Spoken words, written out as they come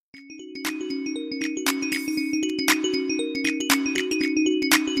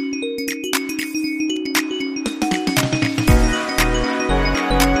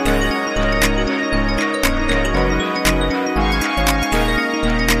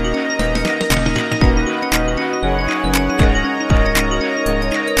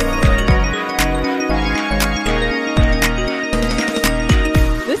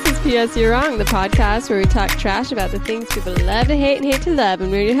Guess You're Wrong, the podcast where we talk trash about the things people love to hate and hate to love.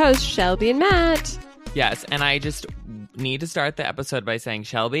 And we're your hosts, Shelby and Matt. Yes, and I just need to start the episode by saying,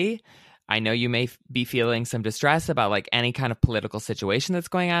 Shelby, I know you may be feeling some distress about like any kind of political situation that's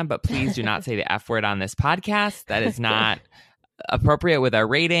going on, but please do not say the F word on this podcast. That is not appropriate with our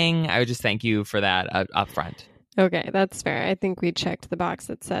rating. I would just thank you for that up front. Okay, that's fair. I think we checked the box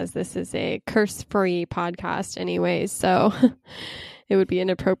that says this is a curse-free podcast anyways, so it would be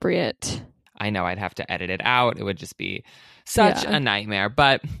inappropriate. I know I'd have to edit it out. It would just be such a nightmare.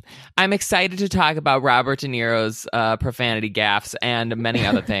 But I'm excited to talk about Robert De Niro's profanity gaffes and many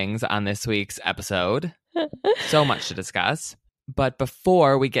other things on this week's episode. So much to discuss. But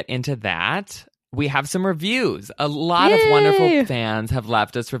before we get into that, we have some reviews. A lot of wonderful fans have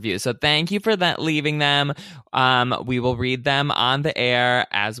left us reviews. So thank you for leaving them. We will read them on the air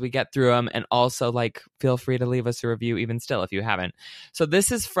as we get through them. And also, feel free to leave us a review even still if you haven't. So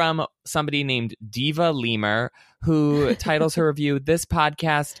this is from somebody named Diva Lemur, who titles her review, "This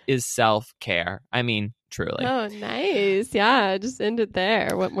podcast is self-care." I mean, truly. Oh, nice. Yeah, just end it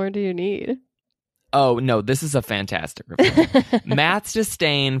there. What more do you need? Oh, no, this is a fantastic review. Matt's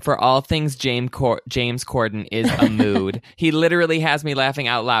disdain for all things James Corden is a mood. He literally has me laughing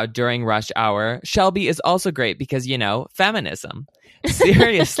out loud during rush hour. Shelby is also great because, feminism.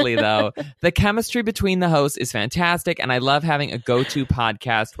 Seriously, though, the chemistry between the hosts is fantastic, and I love having a go-to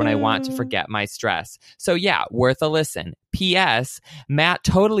podcast when I want to forget my stress. So yeah, worth a listen. P.S. Matt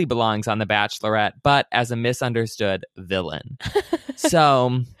totally belongs on The Bachelorette, but as a misunderstood villain.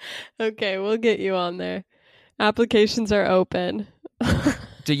 So... Okay, we'll get you on there. Applications are open.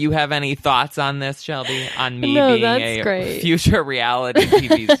 Do you have any thoughts on this, Shelby? On me being great. Future reality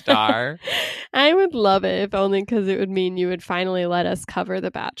TV star? I would love it, if only because it would mean you would finally let us cover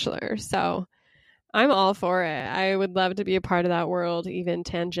The Bachelor. So I'm all for it. I would love to be a part of that world, even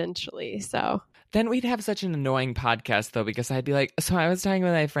tangentially. So then we'd have such an annoying podcast, though, because I'd be like, so I was talking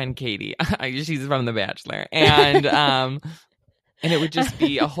with my friend Katie. She's from The Bachelor. And it would just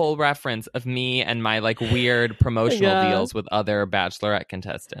be a whole reference of me and my weird promotional deals with other Bachelorette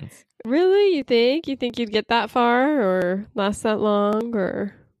contestants. Really? You think? You think you'd get that far or last that long?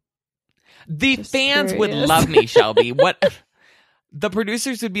 Or the fans would love me, Shelby. The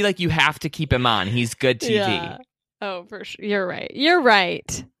producers would be like, you have to keep him on. He's good TV. Yeah. Oh, for sure. You're right. You're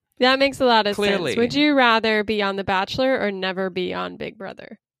right. That makes a lot of sense. Would you rather be on The Bachelor or never be on Big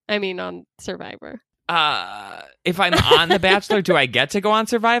Brother? I mean, on Survivor. If I'm on The Bachelor, do I get to go on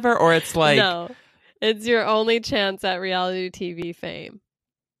Survivor? Or it's like... No, it's your only chance at reality TV fame.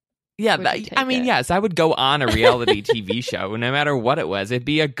 Yeah, yes, I would go on a reality TV show, no matter what it was. It'd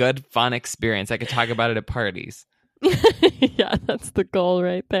be a good, fun experience. I could talk about it at parties. Yeah, that's the goal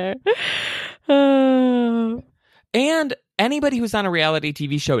right there. And anybody who's on a reality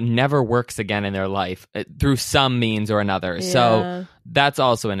TV show never works again in their life through some means or another. Yeah. So that's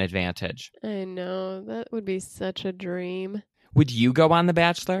also an advantage. I know. That would be such a dream. Would you go on The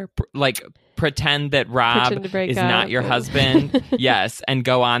Bachelor? Pretend that Rob is not your husband? Yes. And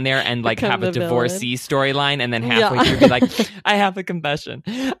go on there and have a divorcee storyline, and then halfway through be like, I have a confession.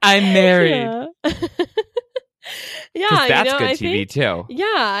 I'm married. Yeah. Yeah, that's good TV too. Yeah,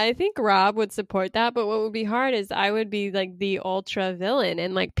 I think Rob would support that, but what would be hard is I would be the ultra villain,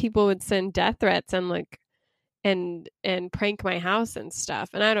 and people would send death threats and prank my house and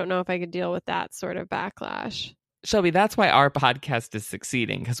stuff, and I don't know if I could deal with that sort of backlash. Shelby, that's why our podcast is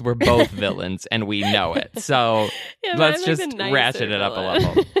succeeding, because we're both villains and we know it. So let's just ratchet it up a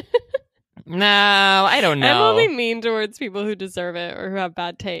level. No, I don't know. I'm only mean towards people who deserve it or who have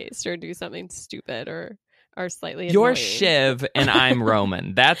bad taste or do something stupid or are slightly annoying. You're Shiv and I'm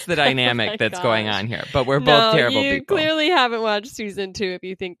Roman. That's the dynamic that's going on here. But we're both terrible you people. Clearly haven't watched season 2 if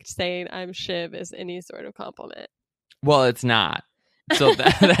you think saying I'm Shiv is any sort of compliment. Well, it's not. So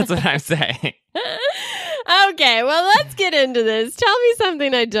that's what I'm saying. Okay, well, let's get into this. Tell me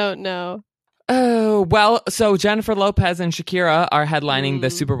something I don't know. Oh, well, so Jennifer Lopez and Shakira are headlining the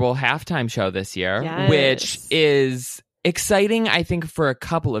Super Bowl halftime show this year, which is exciting, I think, for a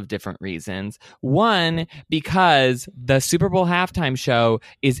couple of different reasons. One, because the Super Bowl halftime show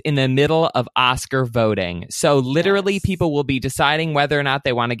is in the middle of Oscar voting. So literally people will be deciding whether or not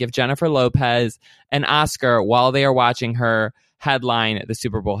they want to give Jennifer Lopez an Oscar while they are watching her headline the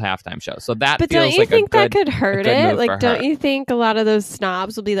Super Bowl halftime show. So that but feels don't you like think a good, that could hurt it? Don't her. You think a lot of those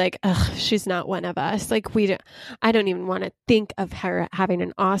snobs will be like, ugh, she's not one of us. I don't even want to think of her having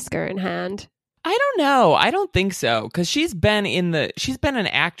an Oscar in hand. I don't know. I don't think so, because she's been an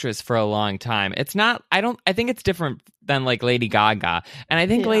actress for a long time. It's not. I think it's different than Lady Gaga, and I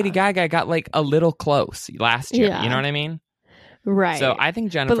think Lady Gaga got a little close last year. You know what I mean? Right. So I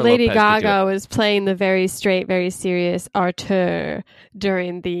think Jennifer But Lady Lopez could do Gaga it. was playing the very straight, very serious Arthur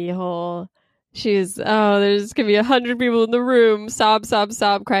during the whole. She's there's gonna be 100 people in the room, sob, sob,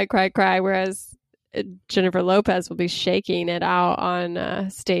 sob, cry, cry, cry. Whereas Jennifer Lopez will be shaking it out on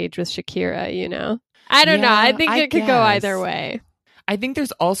stage with Shakira. You know, I don't know. I think it could go either way. I think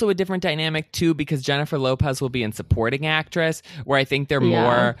there's also a different dynamic too, because Jennifer Lopez will be in supporting actress, where I think they're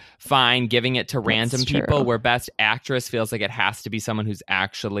more fine giving it to random people, where best actress feels like it has to be someone who's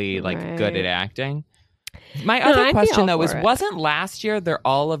actually like good at acting. My other question though is, wasn't last year there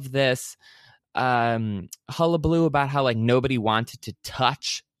all of this hullabaloo about how like nobody wanted to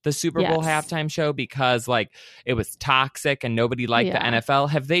touch the Super Bowl halftime show because like it was toxic and nobody liked the NFL?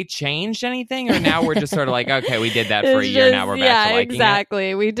 Have they changed anything, or now we're just sort of like, okay, we did that for a year, now we're back to liking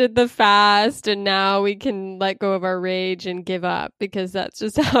it? We did the fast and now we can let go of our rage and give up, because that's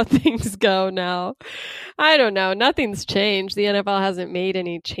just how things go now. I don't know. Nothing's changed. The NFL hasn't made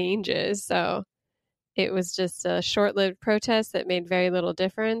any changes, so it was just a short-lived protest that made very little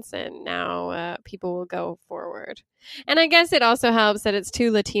difference, and now people will go forward. And I guess it also helps that it's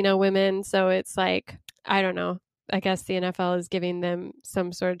 2 Latino women, so it's like, I don't know. I guess the NFL is giving them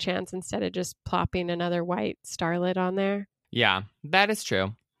some sort of chance instead of just plopping another white starlet on there. Yeah, that is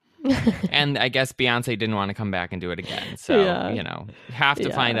true. And I guess Beyonce didn't want to come back and do it again. So, you know, have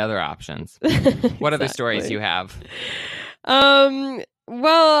to find other options. What other stories do you have?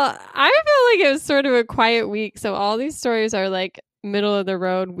 Well, I feel like it was sort of a quiet week, so all these stories are like middle of the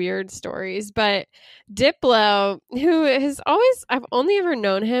road weird stories. But Diplo, who has always, I've only ever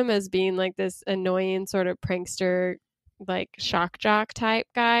known him as being like this annoying sort of prankster, like shock jock type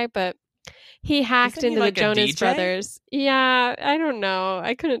guy, but he hacked into the Jonas Brothers. Yeah, I don't know.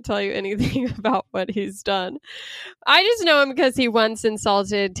 I couldn't tell you anything about what he's done. I just know him because he once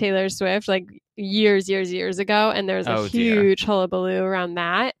insulted Taylor Swift like years ago, and there was a huge hullabaloo around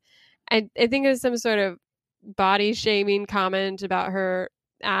that. I think it was some sort of body shaming comment about her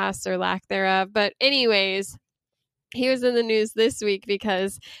ass or lack thereof. But anyways, he was in the news this week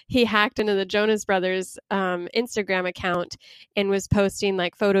because he hacked into the Jonas Brothers Instagram account and was posting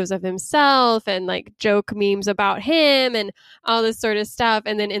like photos of himself and like joke memes about him and all this sort of stuff.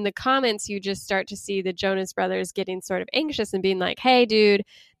 And then in the comments, you just start to see the Jonas Brothers getting sort of anxious and being like, hey, dude,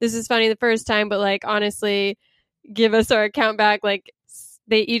 this is funny the first time, but like, honestly, give us our account back. Like,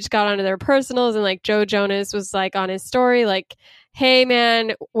 they each got onto their personals, and like Joe Jonas was like on his story, like, hey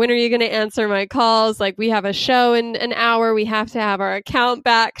man, when are you going to answer my calls? Like, we have a show in an hour. We have to have our account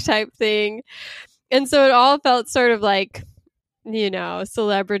back type thing. And so it all felt sort of like, you know,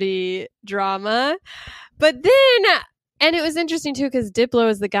 celebrity drama. But then, and it was interesting too, because Diplo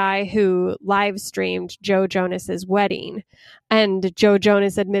is the guy who live streamed Joe Jonas's wedding. And Joe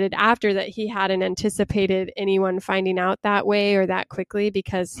Jonas admitted after that he hadn't anticipated anyone finding out that way or that quickly,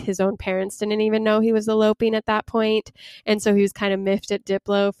 because his own parents didn't even know he was eloping at that point. And so he was kind of miffed at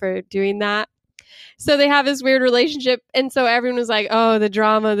Diplo for doing that. So they have this weird relationship. And so everyone was like, oh, the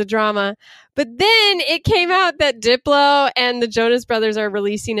drama. But then it came out that Diplo and the Jonas Brothers are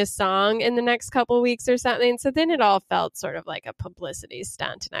releasing a song in the next couple of weeks or something. So then it all felt sort of like a publicity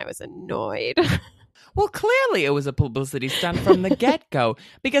stunt, and I was annoyed. Well, clearly it was a publicity stunt from the get-go,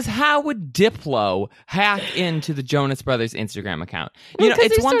 because how would Diplo hack into the Jonas Brothers Instagram account? You know,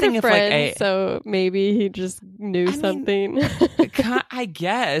 it's one thing if friends, so maybe he just knew something. I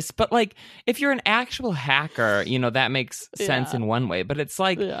guess, but like if you're an actual hacker, you know, that makes sense in one way, but it's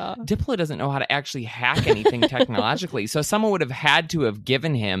like Diplo doesn't know how to actually hack anything technologically. So someone would have had to have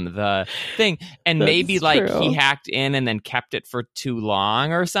given him the thing, and maybe like he hacked in and then kept it for too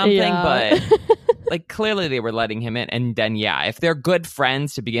long or something, but like clearly they were letting him in. And then, if they're good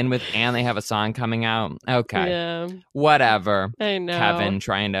friends to begin with and they have a song coming out, okay, whatever. I know. Kevin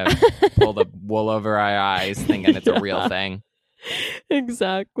trying to pull the wool over our eyes, thinking it's a real thing.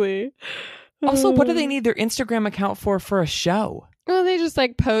 Exactly. Also, what do they need their Instagram account for a show? Well, they just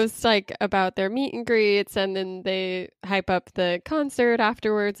like post like about their meet and greets, and then they hype up the concert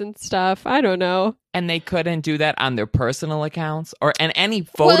afterwards and stuff. I don't know. And they couldn't do that on their personal accounts, and any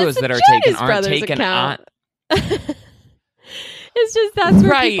photos that are taken aren't taken on. It's just that's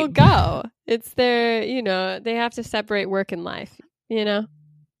where people go. It's their, you know, they have to separate work and life. You know.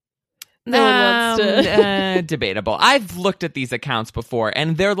 No one wants to. Debatable. I've looked at these accounts before,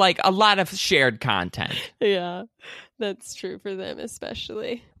 and they're like a lot of shared content. Yeah, that's true for them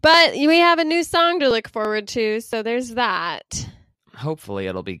especially. But we have a new song to look forward to, so there's that. Hopefully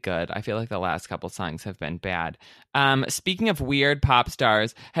it'll be good. I feel like the last couple songs have been bad. Speaking of weird pop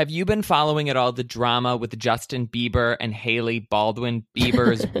stars, have you been following at all the drama with Justin Bieber and Hailey Baldwin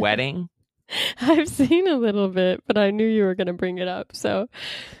Bieber's wedding? I've seen a little bit, but I knew you were going to bring it up. So,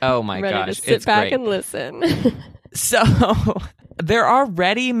 oh my I'm ready gosh, to sit it's back great. and listen. So they're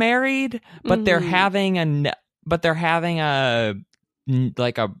already married, but they're having a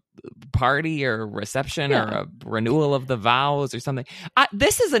like a party or reception or a renewal of the vows or something.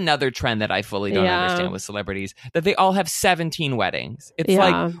 This is another trend that I fully don't understand with celebrities, that they all have 17 weddings. It's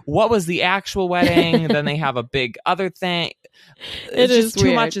like, what was the actual wedding? Then they have a big other thing. It's just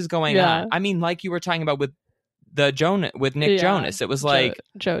too much is going on. I mean, like you were talking about with Nick Jonas. It was like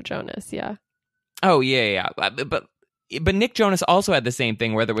Joe Jonas, yeah. Oh yeah. But Nick Jonas also had the same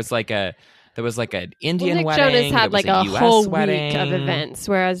thing where there was like an Indian wedding. Nick Jonas had like a whole wedding. week of events,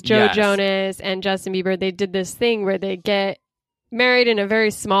 whereas Joe Jonas and Justin Bieber, they did this thing where they get married in a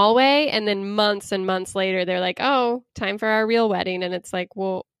very small way, and then months and months later, they're like, "Oh, time for our real wedding," and it's like,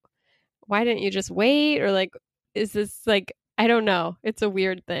 well, why didn't you just wait? Or like, is this like, I don't know. It's a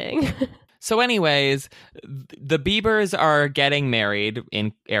weird thing. So anyways, the Biebers are getting married,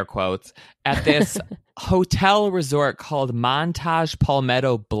 in air quotes, at this hotel resort called Montage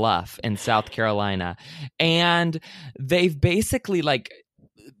Palmetto Bluff in South Carolina. And they've basically like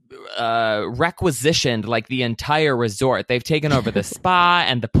requisitioned like the entire resort. They've taken over the spa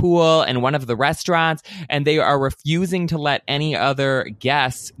and the pool and one of the restaurants, and they are refusing to let any other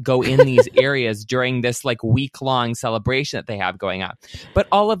guests go in these areas during this like week-long celebration that they have going on. But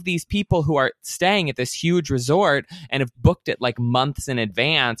all of these people who are staying at this huge resort and have booked it like months in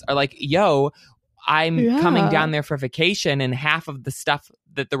advance are like, yo, I'm coming down there for vacation, and half of the stuff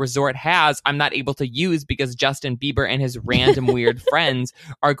that the resort has I'm not able to use because Justin Bieber and his random weird friends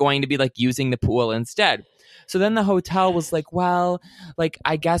are going to be like using the pool instead. So then the hotel was like, well, like,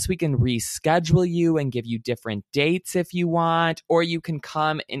 I guess we can reschedule you and give you different dates if you want, or you can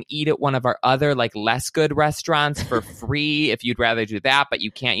come and eat at one of our other like less good restaurants for free if you'd rather do that, but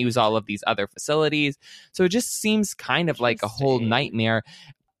you can't use all of these other facilities. So it just seems kind of like a whole nightmare.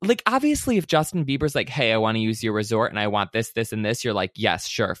 Like, obviously, if Justin Bieber's like, hey, I want to use your resort and I want this, this, and this, you're like, yes,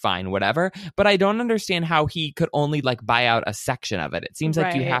 sure, fine, whatever. But I don't understand how he could only like buy out a section of it. It seems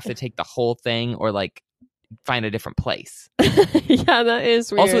like you have to take the whole thing or like find a different place. Yeah, that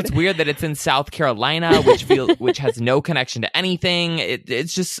is weird. Also, it's weird that it's in South Carolina, which has no connection to anything.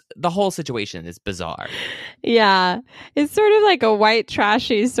 It's just, the whole situation is bizarre. Yeah, it's sort of like a white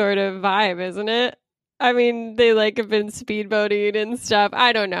trashy sort of vibe, isn't it? I mean, they like have been speedboating and stuff.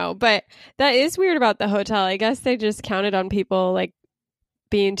 I don't know, but that is weird about the hotel. I guess they just counted on people like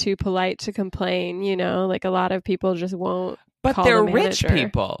being too polite to complain. You know, like a lot of people just won't. But call they're the rich manager.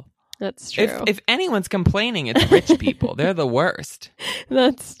 people. That's true. If anyone's complaining, it's rich people. They're the worst.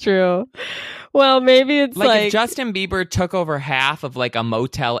 That's true. Well, maybe it's like if Justin Bieber took over half of like a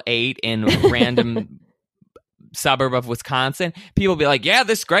Motel 8 in random suburb of Wisconsin, people be like, yeah,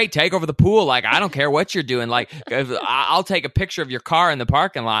 this is great, take over the pool, like I don't care what you're doing, like I'll take a picture of your car in the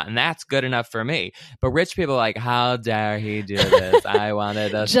parking lot and that's good enough for me. But rich people are like, how dare he do this? I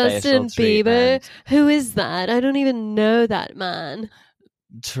wanted a Justin special Bieber, who is that? I don't even know that man.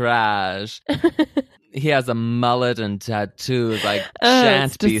 Trash. He has a mullet and tattoos, like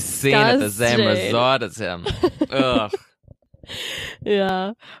shan't be seen at the same resort as him. Ugh.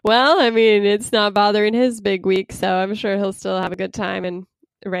 Yeah. Well, I mean, it's not bothering his big week, so I'm sure he'll still have a good time and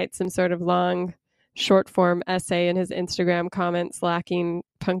write some sort of long short form essay in his Instagram comments lacking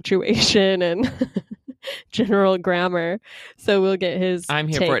punctuation and general grammar. So we'll get his I'm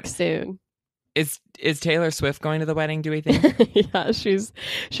here take for it soon. Is Taylor Swift going to the wedding, do we think? Yeah, she's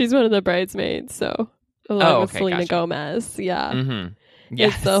one of the bridesmaids, so along with Selena Gomez. Yeah. Mm-hmm.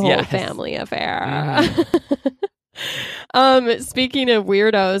 Yes, it's the whole family affair. Mm-hmm. Speaking of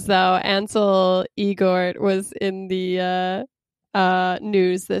weirdos, though, Ansel Elgort was in the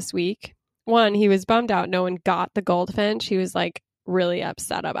news this week. One, he was bummed out no one got the goldfinch. He was like really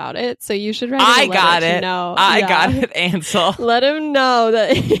upset about it. So you should write I got it. I got it, Ansel. Let him know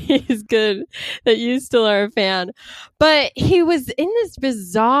that he's good, that you still are a fan. But he was in this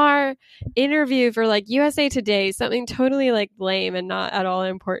bizarre interview for like USA Today, something totally like lame and not at all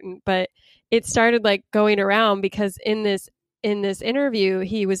important, but it started like going around because in this interview,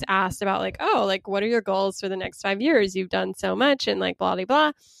 he was asked about like, oh, like, what are your goals for the next 5 years? You've done so much and like blah, blah,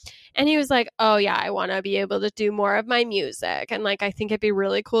 blah. And he was like, oh yeah, I want to be able to do more of my music. And like, I think it'd be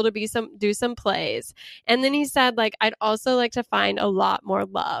really cool to do some plays. And then he said like, I'd also like to find a lot more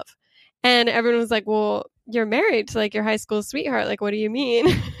love. And everyone was like, well, you're married to like your high school sweetheart. Like, what do you mean?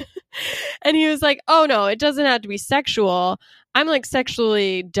 And he was like, oh no, it doesn't have to be sexual. I'm like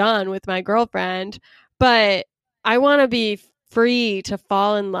sexually done with my girlfriend, but I want to be free to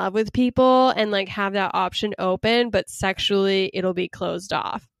fall in love with people and like have that option open, but sexually it'll be closed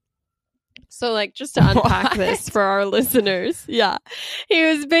off. So, like, just to unpack this for our listeners. Yeah. He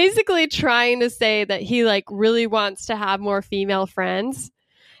was basically trying to say that he, like, really wants to have more female friends.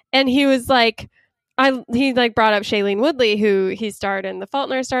 And he was like, he like brought up Shailene Woodley, who he starred in The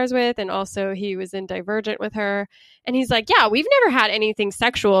Fault in Our Stars with, and also he was in Divergent with her. And he's like, yeah, we've never had anything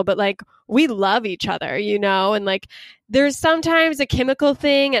sexual, but like we love each other, you know? And like there's sometimes a chemical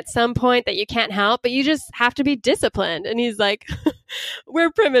thing at some point that you can't help, but you just have to be disciplined. And he's like,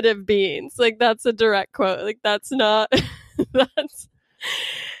 we're primitive beings. Like that's a direct quote. Like that's not that's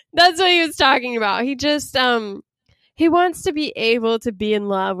what he was talking about. He just he wants to be able to be in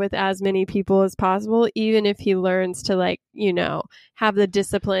love with as many people as possible, even if he learns to, like, you know, have the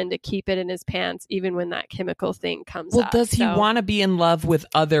discipline to keep it in his pants, even when that chemical thing comes up. Well, does he want to be in love with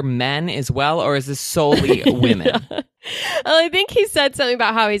other men as well, or is this solely women? Yeah. Well, I think he said something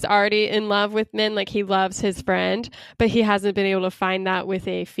about how he's already in love with men, like he loves his friend, but he hasn't been able to find that with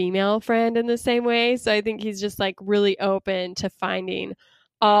a female friend in the same way. So I think he's just like really open to finding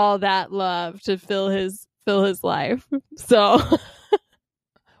all that love to fill his life. So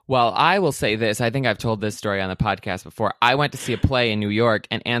well, I will say this. I think I've told this story on the podcast before. I went to see a play in New York,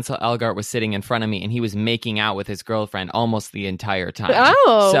 and Ansel Elgort was sitting in front of me, and he was making out with his girlfriend almost the entire time.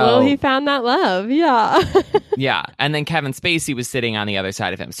 Oh, well, he found that love. Yeah. Yeah. And then Kevin Spacey was sitting on the other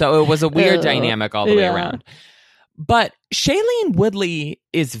side of him. So it was a weird dynamic all the way around. But Shailene Woodley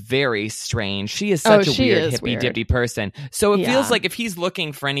is very strange. She is such a weird hippy-dippy person. So it feels like if he's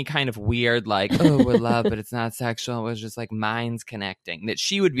looking for any kind of weird, like, oh, we're love, but it's not sexual, it was just like minds connecting, that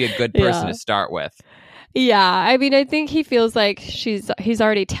she would be a good person to start with. Yeah, I mean, I think he feels like he's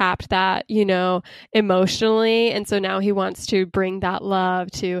already tapped that, you know, emotionally. And so now he wants to bring that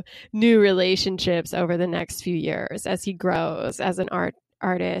love to new relationships over the next few years as he grows as an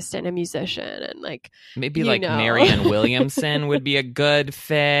artist and a musician, and like maybe like Marianne Williamson would be a good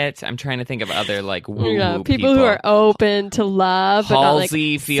fit. I'm trying to think of other like woo-woo people who are open to love. Halsey but not, like,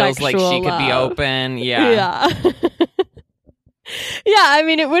 feels like she could be open. Yeah. Yeah, I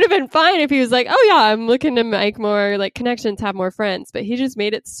mean, it would have been fine if he was like, oh yeah, I'm looking to make more like connections, have more friends. But he just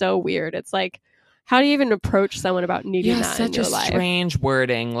made it so weird. It's like, how do you even approach someone about needing that in your life? Such a strange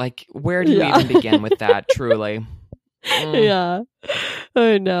wording. Like, where do you even begin with that, truly? Yeah,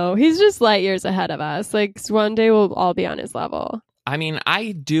 I know. He's just light years ahead of us. Like one day we'll all be on his level. I mean,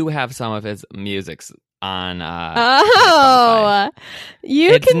 I do have some of his music on.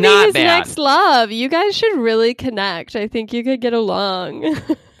 You can be his next love. You guys should really connect. I think you could get along.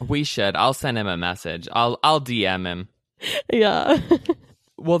 We should. I'll send him a message. I'll DM him. Yeah.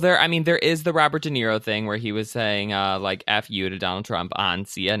 Well, there is the Robert De Niro thing where he was saying, like, F you to Donald Trump on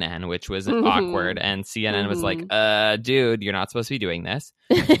CNN, which was awkward. And CNN was like, dude, you're not supposed to be doing this.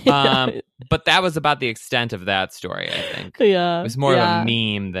 But that was about the extent of that story, I think. Yeah. It was more of a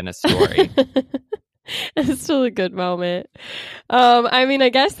meme than a story. It's still a good moment. I mean, I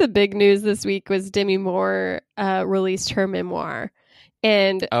guess the big news this week was Demi Moore released her memoir.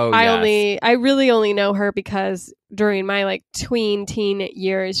 And I really only know her because during my like teen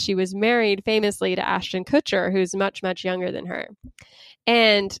years, she was married famously to Ashton Kutcher, who's much, much younger than her.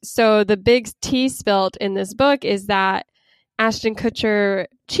 And so the big tea spilt in this book is that Ashton Kutcher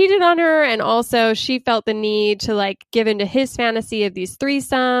cheated on her, and also she felt the need to like give into his fantasy of these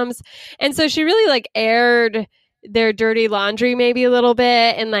threesomes. And so she really like aired their dirty laundry maybe a little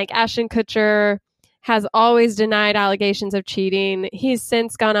bit, and like Ashton Kutcher has always denied allegations of cheating. He's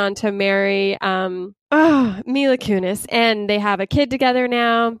since gone on to marry Mila Kunis, and they have a kid together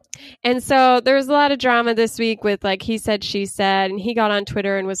now. And so there was a lot of drama this week with like he said, she said, and he got on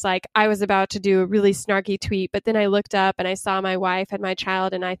Twitter and was like, I was about to do a really snarky tweet, but then I looked up and I saw my wife and my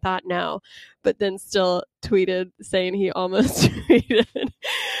child and I thought no, but then still tweeted saying he almost tweeted,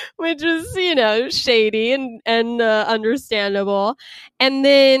 which is, you know, shady and understandable. And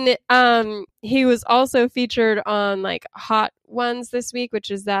then he was also featured on like Hot Ones this week,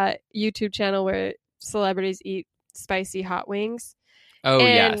 which is that YouTube channel where celebrities eat spicy hot wings. Oh,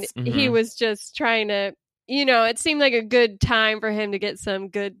 and yes. Mm-hmm. He was just trying to, you know, it seemed like a good time for him to get some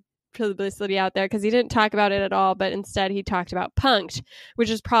good publicity out there because he didn't talk about it at all, but instead he talked about Punk'd,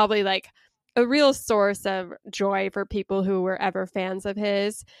 which is probably like a real source of joy for people who were ever fans of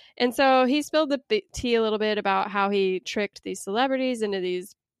his. And so he spilled the tea a little bit about how he tricked these celebrities into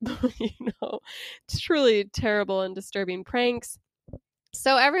these, you know, truly terrible and disturbing pranks.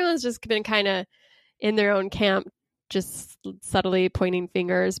 So everyone's just been kind of in their own camp, just subtly pointing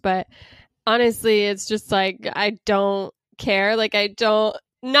fingers. But honestly, it's just like, I don't care. Like, I don't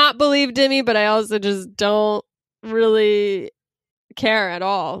not believe Demi, but I also just don't really care at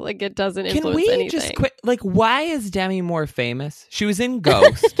all. Like, it doesn't Can influence we anything. just quit? Like, why is Demi Moore famous? She was in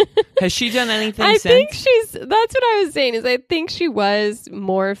Ghost. Has she done anything I since? think that's what I was saying, is I think she was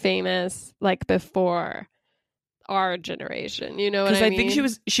more famous like before our generation. You know what I mean? Because I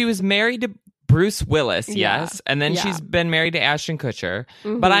think she was married to Bruce Willis, Yeah. yes, and then Yeah. she's been married to Ashton Kutcher.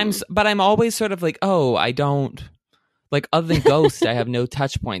 Mhm. But I'm always sort of like, oh, I don't like, other than Ghost, I have no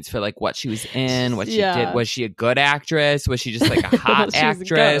touch points for like what she was in, what she did. Was she a good actress? Was she just like a hot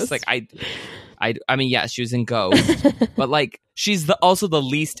actress? Like I mean, yes, she was in Ghost, but like she's also the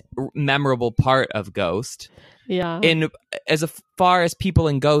least memorable part of Ghost. Yeah. As far as people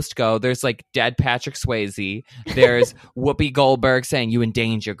in Ghost go, there's like dead Patrick Swayze. There's Whoopi Goldberg saying "You in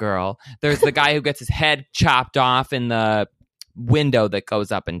danger, girl." There's the guy who gets his head chopped off in the window that goes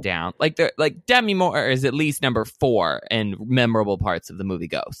up and down. Like Demi Moore is at least number 4 in memorable parts of the movie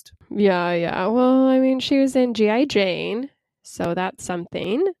Ghost. Yeah. Well, I mean, she was in G.I. Jane, so that's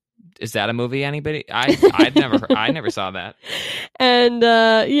something. Is that a movie? Anybody? I never saw that. And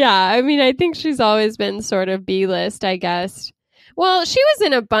I mean, I think she's always been sort of B-list, I guess. Well, she was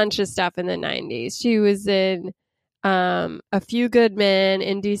in a bunch of stuff in the 90s. She was in A Few Good Men,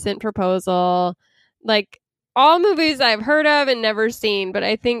 Indecent Proposal, like all movies I've heard of and never seen. But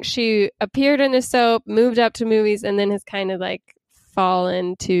I think she appeared in a soap, moved up to movies, and then has kind of like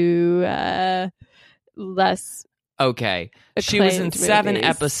fallen to less. Okay. She was in acclaimed 7 movies.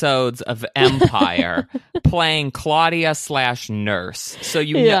 episodes of Empire playing Claudia/nurse. So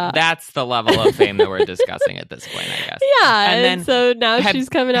that's the level of fame that we're discussing at this point, I guess. Yeah. And then so now she's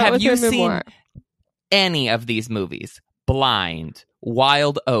coming out with her memoir. Seen any of these movies? Blind,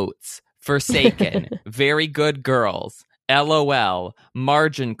 Wild Oats, Forsaken, Very Good Girls, LOL,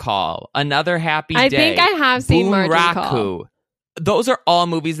 Margin Call, Another Happy Day. I think I have seen Margin Call. Those are all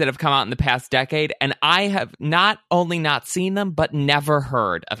movies that have come out in the past decade, and I have not only not seen them, but never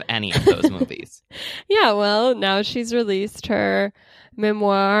heard of any of those movies. Yeah, well, now she's released her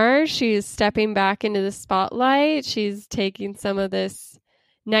memoir. She's stepping back into the spotlight. She's taking some of this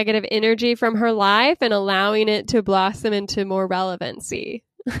negative energy from her life and allowing it to blossom into more relevancy.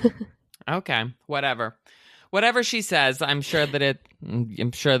 Okay, whatever she says. I'm sure that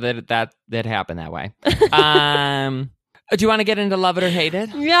that happened that way. Do you want to get into Love It or Hate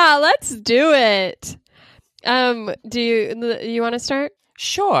It? Yeah, let's do it. Do you want to start?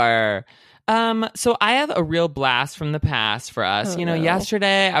 Sure. So I have a real blast from the past for us.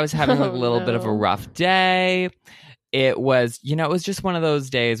 Yesterday I was having a little bit of a rough day. It was just one of those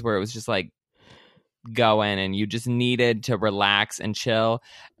days where it was just like going and you just needed to relax and chill.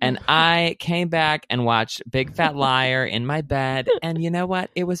 And I came back and watched Big Fat Liar in my bed. And you know what?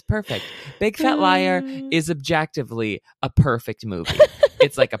 It was perfect. Big Fat Liar is objectively a perfect movie.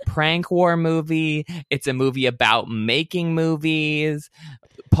 It's like a prank war movie. It's a movie about making movies.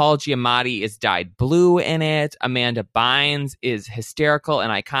 Paul Giamatti is dyed blue in it. Amanda Bynes is hysterical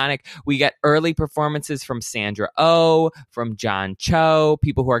and iconic. We get early performances from Sandra Oh, from John Cho,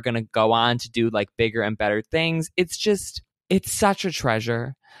 people who are going to go on to do like bigger and better things. It's such a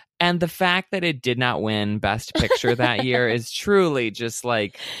treasure. And the fact that it did not win Best Picture that year is truly just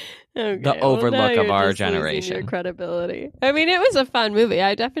like the overlook of our generation. Your credibility. I mean, it was a fun movie.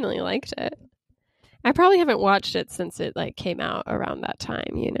 I definitely liked it. I probably haven't watched it since it like came out around that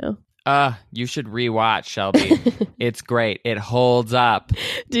time, You should rewatch, Shelby. It's great. It holds up.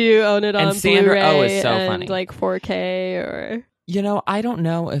 Do you own it on and Sandra Blu-ray Oh is so and funny. like 4K or? I don't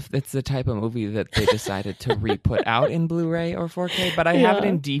know if it's the type of movie that they decided to re-put out in Blu-ray or 4K, but I have it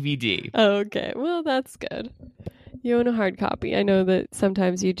in DVD. Oh, okay. Well, that's good. You own a hard copy. I know that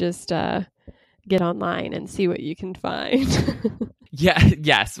sometimes you just get online and see what you can find. Yeah.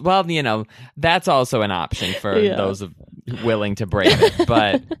 Yes. Well, that's also an option for those willing to brave it.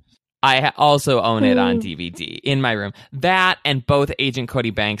 But I also own it on DVD in my room. That and both Agent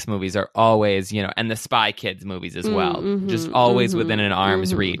Cody Banks movies are always, and the Spy Kids movies as well. Just always within an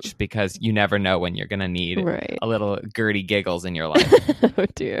arm's reach because you never know when you're going to need a little Gertie Giggles in your life. Oh,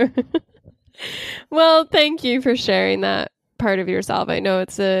 dear. Well, thank you for sharing that part of yourself. I know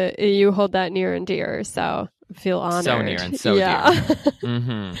you hold that near and dear, so I feel honored. So near and so dear.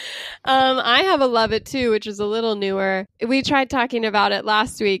 Mm-hmm. I have a Love It Too, which is a little newer. We tried talking about it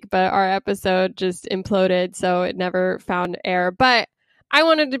last week, but our episode just imploded, so it never found air. But I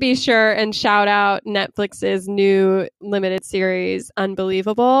wanted to be sure and shout out Netflix's new limited series,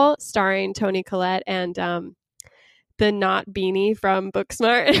 Unbelievable, starring Toni Collette and the Not Beanie from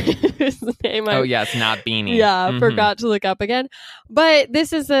Booksmart. Is the name. Yes, Not Beanie. Yeah, forgot to look up again. But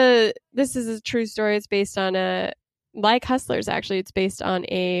this is a true story. It's based on like Hustlers, actually. It's based on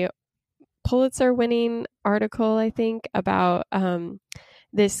a Pulitzer-winning article, I think, about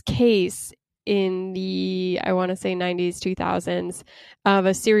this case in the, I want to say 90s, 2000s, of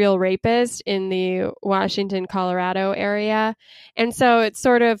a serial rapist in the Washington, Colorado area. And so it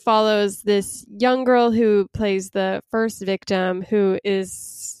sort of follows this young girl who plays the first victim, who is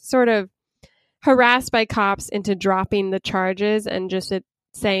sort of harassed by cops into dropping the charges and just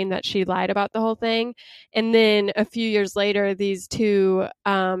saying that she lied about the whole thing. And then a few years later, these two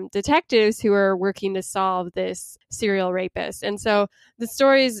detectives who are working to solve this serial rapist. And so the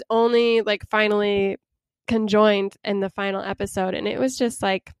story's only like finally conjoined in the final episode. And it was just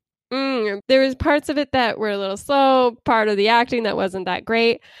like, there was parts of it that were a little slow, part of the acting that wasn't that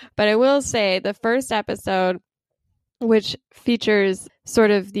great. But I will say the first episode, which features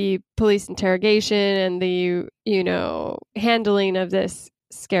sort of the police interrogation and the, handling of this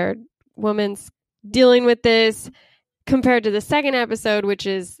scared woman's dealing with this, compared to the second episode, which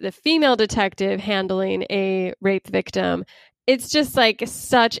is the female detective handling a rape victim. It's just like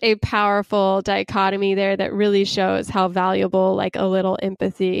such a powerful dichotomy there that really shows how valuable like a little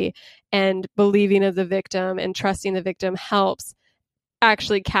empathy and believing of the victim and trusting the victim helps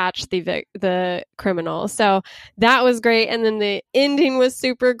actually catch the criminal. So that was great. And then the ending was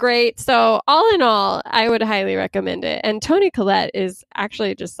super great. So all in all, I would highly recommend it. And Toni Collette is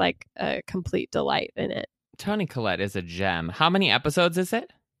actually just like a complete delight in it. Toni Collette is a gem. How many episodes is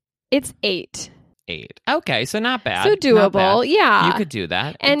it? It's 8. Okay, so not bad. So doable, yeah. You could do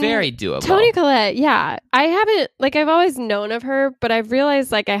that. And very doable. Toni Collette, yeah. I haven't, like, I've always known of her, but I've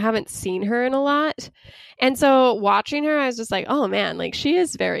realized, like, I haven't seen her in a lot. And so watching her, I was just like, oh, man, like, she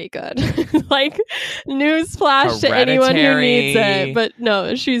is very good. Like, newsflash to anyone who needs it. But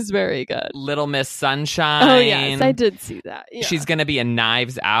no, she's very good. Little Miss Sunshine. Oh, yes, I did see that. Yeah. She's going to be in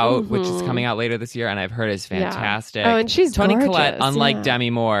Knives Out, which is coming out later this year, and I've heard is fantastic. Yeah. Oh, and she's Toni gorgeous. Collette, unlike Demi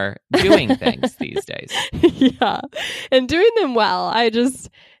Moore, doing things these days. Yeah, and doing them well.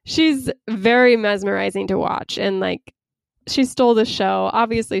 She's very mesmerizing to watch, and like, she stole the show.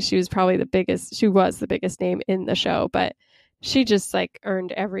 Obviously, she was the biggest name in the show, but she just like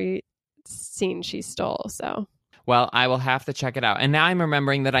earned every scene she stole. So, well, I will have to check it out. And now I'm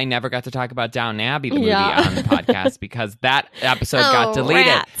remembering that I never got to talk about Downton Abbey, the movie, on the podcast because that episode got deleted.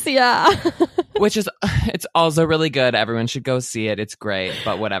 Rats, yeah. Which is, it's also really good. Everyone should go see it. It's great,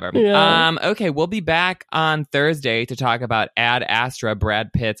 but whatever. Yeah. Okay, we'll be back on Thursday to talk about Ad Astra,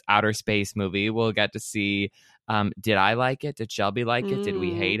 Brad Pitt's outer space movie. We'll get to see, did I like it? Did Shelby like it? Did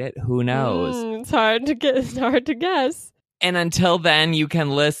we hate it? Who knows? It's hard to guess. And until then, you can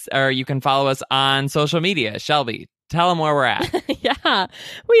follow us on social media. Shelby, tell them where we're at. Yeah,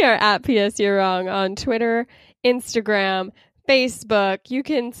 we are at PS You're Wrong on Twitter, Instagram, Facebook. You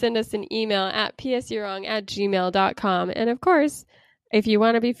can send us an email at psyou'rewrong@gmail.com. And of course, if you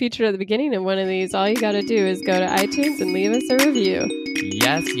want to be featured at the beginning of one of these, all you got to do is go to iTunes and leave us a review.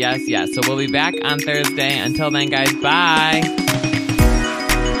 Yes. So we'll be back on Thursday. Until then, guys, bye.